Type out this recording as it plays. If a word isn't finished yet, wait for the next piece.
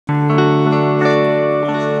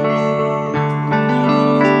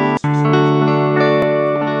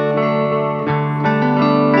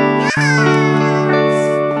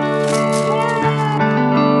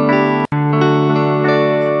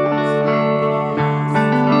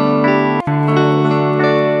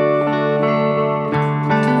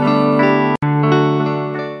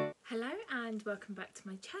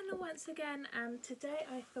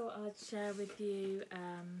I'd share with you,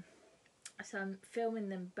 so I'm filming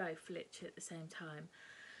them both literally at the same time.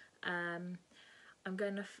 I'm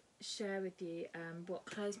going to share with you what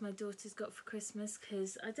clothes my daughter's got for Christmas,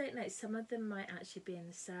 because I don't know, some of them might actually be in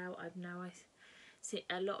the sale. I see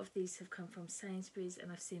a lot of these have come from Sainsbury's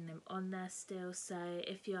and I've seen them on there still. So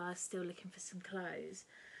if you are still looking for some clothes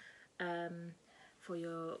for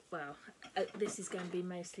your, well, this is going to be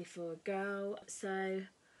mostly for a girl, so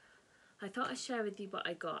I thought I'd share with you what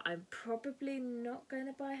I got. I'm probably not going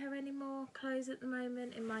to buy her any more clothes at the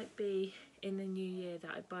moment. It might be in the new year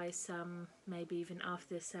that I buy some, maybe even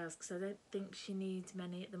after the sales, because I don't think she needs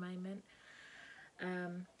many at the moment.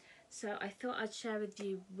 So I thought I'd share with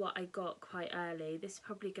you what I got quite early. This is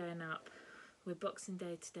probably going up with Boxing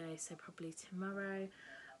Day today, so probably tomorrow,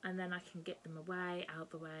 and then I can get them away,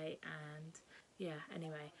 out the way, and yeah,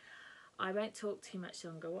 anyway. I won't talk too much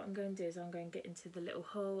longer. What I'm going to do is I'm going to get into the little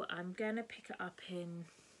haul. I'm going to pick it up in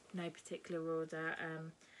no particular order,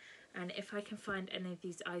 and if I can find any of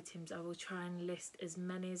these items I will try and list as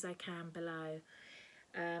many as I can below.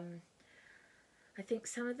 I think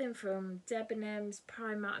some of them from Debenhams,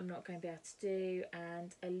 Primark I'm not going to be able to do,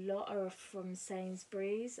 and a lot are from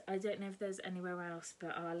Sainsbury's. I don't know if there's anywhere else,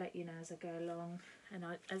 but I'll let you know as I go along, and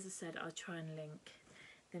as I said, I'll try and link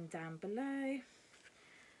them down below.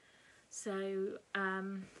 So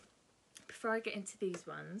before I get into these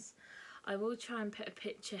ones, I will try and put a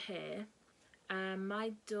picture here.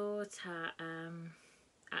 My daughter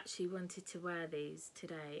actually wanted to wear these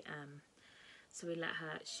today, so we let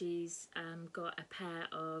her. She's got a pair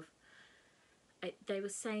of, they were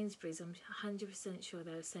Sainsbury's, I'm 100% sure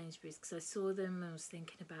they were Sainsbury's, because I saw them and was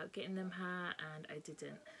thinking about getting them her and I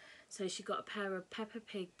didn't. So she got a pair of Peppa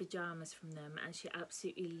Pig pyjamas from them and she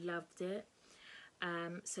absolutely loved it.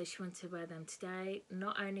 So she wanted to wear them today.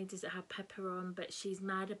 Not only does it have Peppa on, but she's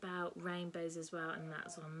mad about rainbows as well, and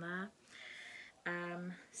that's on there.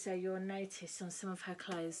 So you'll notice on some of her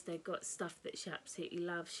clothes they've got stuff that she absolutely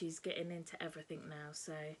loves. She's getting into everything now,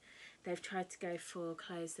 so they've tried to go for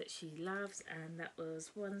clothes that she loves, and that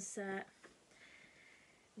was one set.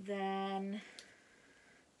 Then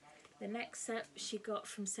the next set she got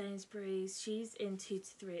from Sainsbury's, she's in 2 to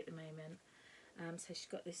 3 at the moment. So she's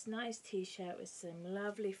got this nice t-shirt with some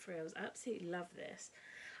lovely frills. I absolutely love this.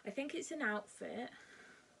 I think it's an outfit.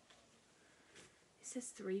 It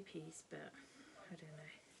says 3-piece, but I don't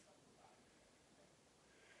know.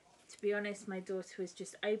 To be honest, my daughter was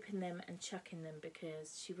just opening them and chucking them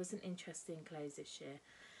because she wasn't interested in clothes this year.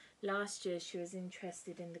 Last year she was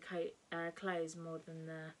interested in the clothes more than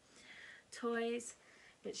the toys,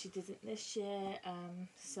 but she didn't this year.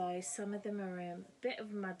 So some of them are a bit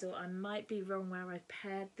of a muddle. I might be wrong where I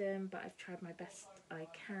paired them, but I've tried my best I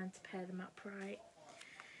can to pair them up right.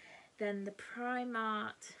 Then the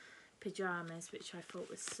Primark pyjamas, which I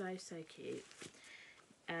thought was so cute.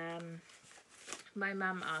 My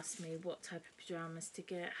mum asked me what type of pyjamas to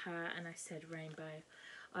get her, and I said rainbow.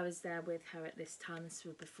 I was there with her at this time. This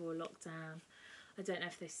was before lockdown. I don't know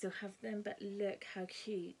if they still have them, but look how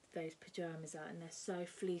cute those pyjamas are, and they're so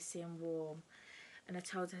fleecy and warm. And I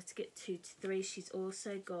told her to get 2 to 3. She's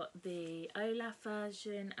also got the Olaf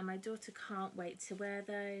version, and my daughter can't wait to wear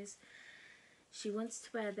those. She wanted to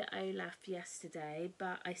wear the Olaf yesterday,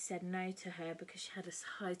 but I said no to her because she had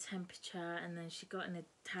a high temperature and then she got in a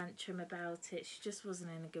tantrum about it. She just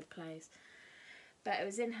wasn't in a good place. But it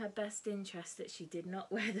was in her best interest that she did not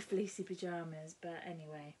wear the fleecy pyjamas. But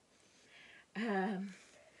anyway,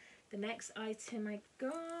 the next item I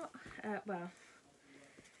got, well,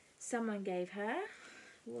 someone gave her,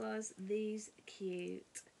 was these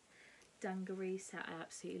cute dungarees set. I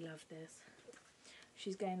absolutely love this.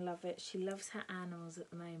 She's going to love it. She loves her animals at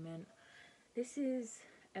the moment. This is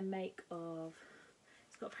a make of,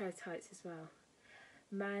 it's got a pair of tights as well,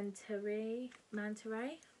 Manta Ray.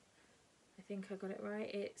 I think I got it right.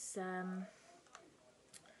 It's I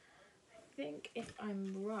think if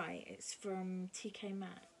I'm right, it's from TK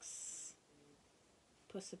Maxx,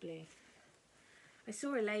 possibly. I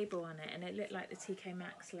saw a label on it and it looked like the TK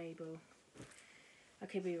Maxx label. I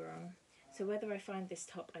could be wrong. So whether I find this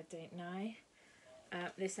top, I don't know.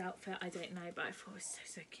 This outfit, I don't know, but I thought it was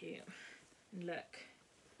so cute. And look,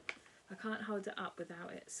 I can't hold it up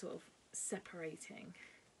without it sort of separating.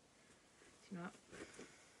 Do you know what?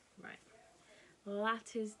 Right. Well,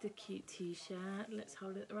 that is the cute t-shirt. Let's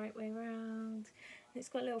hold it the right way around. It's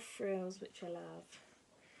got little frills, which I love.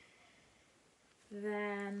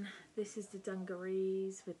 Then this is the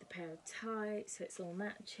dungarees with the pair of tights, so it's all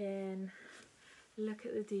matching. Look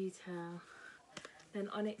at the detail. Then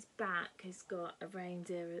on its back it's got a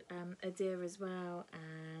reindeer, a deer as well,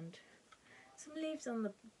 and some leaves on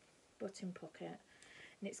the bottom pocket.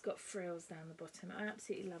 and it's got frills down the bottom. I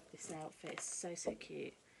absolutely love this outfit. It's so, so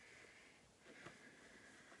cute.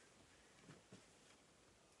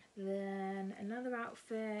 Then another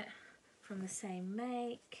outfit from the same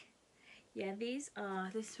make. Yeah, these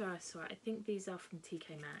are, this is where I saw it. I think these are from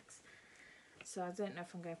TK Maxx. So I don't know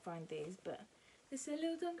if I'm going to find these, but it's a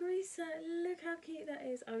little dungaree set. Look how cute that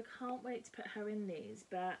is. I can't wait to put her in these,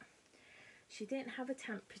 but she didn't have a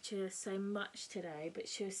temperature so much today, but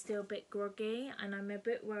she was still a bit groggy, and I'm a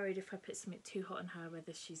bit worried if I put something too hot on her,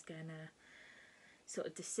 whether she's going to sort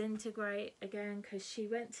of disintegrate again, because she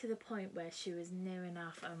went to the point where she was near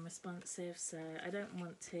enough unresponsive, so I don't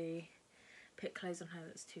want to put clothes on her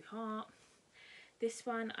that's too hot. This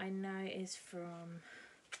one I know is from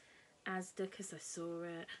Asda because I saw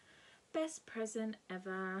it. Best present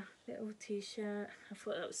ever, little t-shirt. I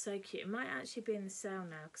thought that was so cute. It might actually be in the sale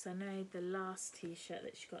now because I know the last t-shirt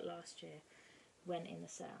that she got last year went in the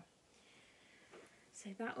sale. So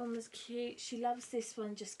that one was cute. She loves this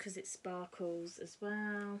one just because it sparkles as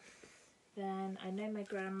well. Then I know my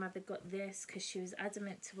grandmother got this because she was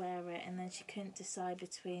adamant to wear it, and then she couldn't decide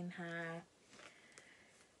between her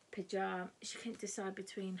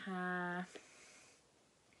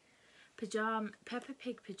Peppa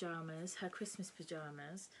Pig pyjamas, her Christmas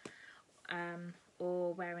pyjamas,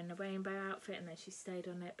 or wearing a rainbow outfit, and then she stayed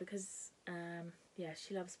on it because yeah,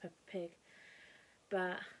 she loves Peppa Pig.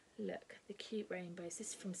 But look, the cute rainbows. This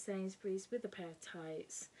is from Sainsbury's with a pair of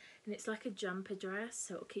tights, and it's like a jumper dress,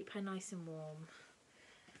 so it'll keep her nice and warm.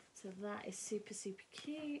 So that is super, super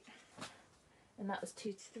cute. And that was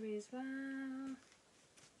 2 to 3 as well.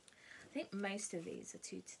 I think most of these are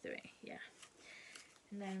 2 to 3, yeah.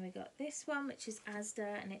 And then we got this one, which is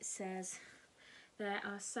Asda, and it says, there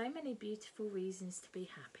are so many beautiful reasons to be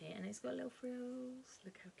happy, and it's got little frills.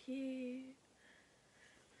 Look how cute.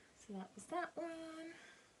 So that was that one.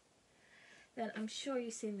 Then I'm sure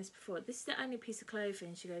you've seen this before. This is the only piece of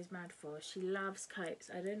clothing she goes mad for. She loves coats.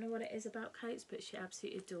 I don't know what it is about coats, but she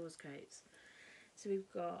absolutely adores coats. So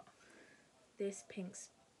we've got this pink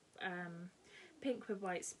with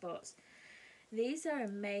white spots. These are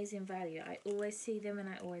amazing value. I always see them and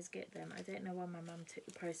I always get them. I don't know why my mum took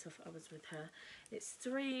the price off. I was with her. It's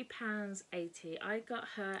 £3.80. I got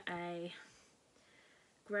her a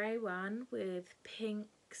grey one with pink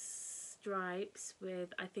stripes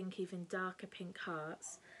with, I think, even darker pink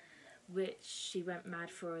hearts, which she went mad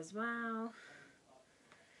for as well.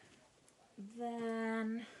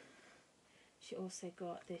 Then she also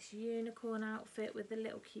got this unicorn outfit with a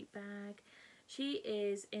little cute bag. She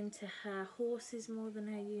is into her horses more than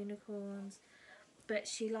her unicorns, but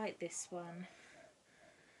she liked this one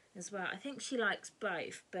as well. I think she likes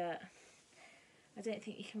both, but I don't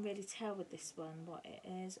think you can really tell with this one what it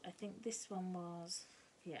is. I think this one was,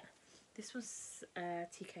 yeah, this was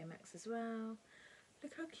TK Maxx as well.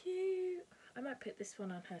 Look how cute. I might put this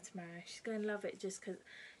one on her tomorrow. She's going to love it just because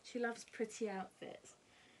she loves pretty outfits.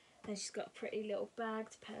 Then she's got a pretty little bag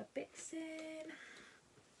to put her bits in.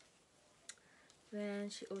 Then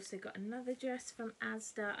she also got another dress from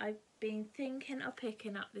Asda. I've been thinking of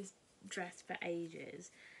picking up this dress for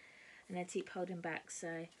ages, and I keep holding back,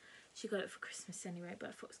 so she got it for Christmas anyway, but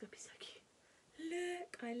I thought it was going to be so cute.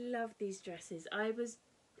 Look, I love these dresses. I was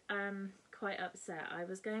quite upset. I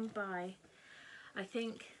was going to buy, I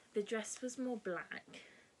think the dress was more black,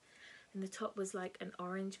 and the top was like an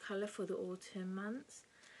orange colour for the autumn months,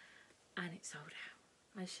 and it sold out.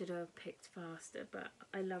 I should have picked faster, but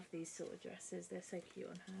I love these sort of dresses. They're so cute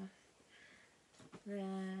on her.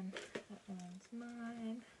 Then that one's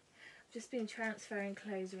mine. I've just been transferring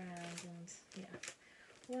clothes around, and yeah,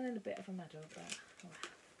 all in a bit of a muddle, but oh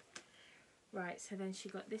well. Right, so then she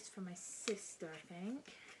got this for my sister, I think.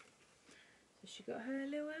 So she got her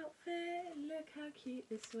little outfit. Look how cute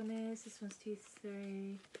this one is. This one's 2 to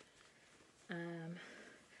 3.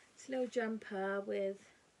 It's a little jumper with,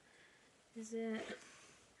 is it?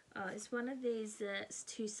 Oh, it's one of these that's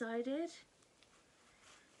two-sided.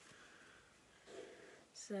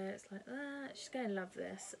 So it's like that. She's going to love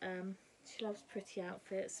this. She loves pretty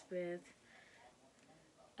outfits with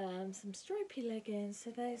some stripy leggings. So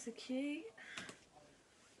those are cute.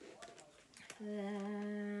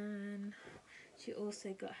 Then she also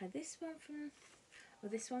got her this one from,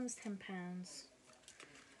 well, this one was £10.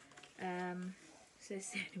 So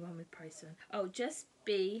it's the only one with price on. Oh, just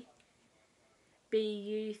be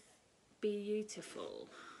beautiful.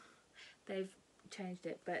 They've changed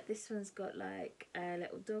it, but this one's got like a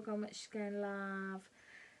little dog on which she's going to love,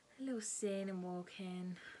 a little scene and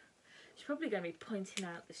walking. She's probably going to be pointing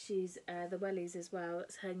out that she's the wellies as well.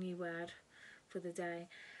 That's her new word for the day.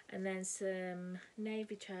 And then some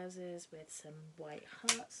navy trousers with some white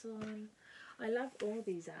hearts on. I love all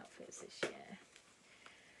these outfits this year.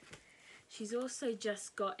 She's also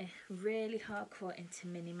just got really hardcore into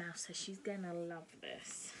Minnie Mouse, so she's gonna love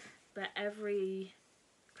this. But every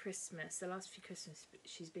Christmas, the last few Christmas,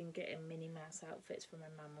 she's been getting Minnie Mouse outfits from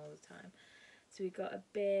her mum all the time. So we got a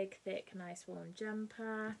big, thick, nice warm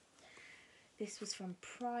jumper. This was from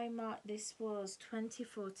Primark. This was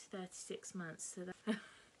 24 to 36 months. So that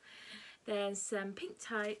there's some pink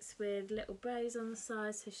tights with little bows on the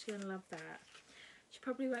side, so she's going to love that. She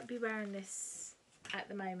probably won't be wearing this at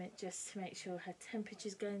the moment just to make sure her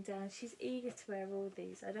temperature's going down. She's eager to wear all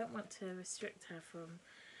these. I don't want to restrict her from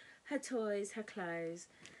her toys, her clothes,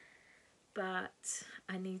 but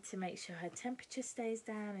I need to make sure her temperature stays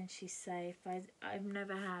down and she's safe. I've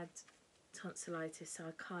never had tonsillitis, so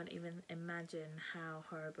I can't even imagine how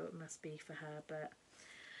horrible it must be for her, but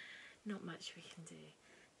not much we can do.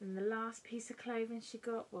 And the last piece of clothing she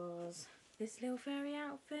got was this little fairy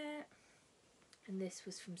outfit, and this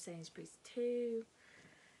was from Sainsbury's too.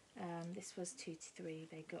 This was 2 to 3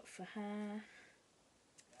 they got for her.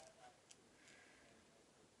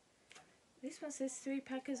 This one says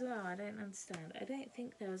 3-pack as well. I don't understand. I don't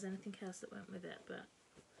think there was anything else that went with it, but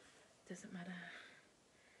it doesn't matter.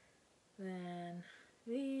 Then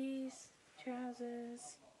these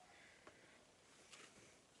trousers.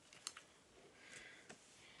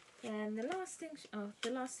 Then the last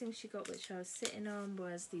thing she got, which I was sitting on,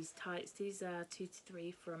 was these tights. These are 2 to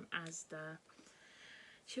 3 from Asda.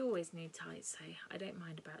 She always needs tights, so I don't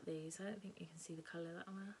mind about these. I don't think you can see the colour that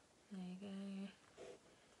well. There you go.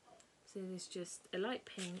 So there's just a light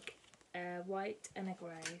pink, a white and a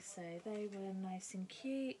grey. So they were nice and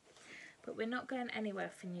cute. But we're not going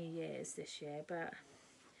anywhere for New Year's this year, but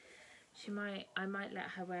I might let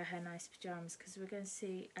her wear her nice pyjamas because we're going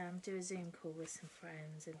to do a Zoom call with some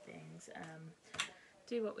friends and things.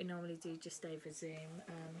 Do what we normally do just over Zoom.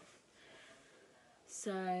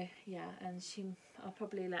 So yeah, and I'll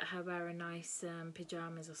probably let her wear a nice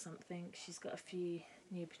pyjamas or something. She's got a few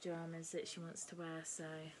new pyjamas that she wants to wear, so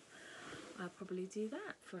I'll probably do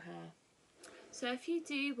that for her. So if you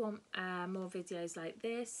do want more videos like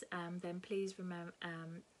this, then please remember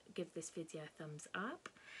give this video a thumbs up.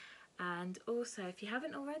 And also, if you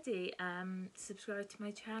haven't already, subscribe to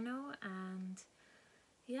my channel, and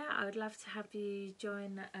yeah, I would love to have you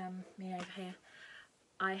join me over here.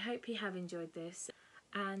 I hope you have enjoyed this,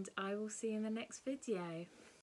 and I will see you in the next video.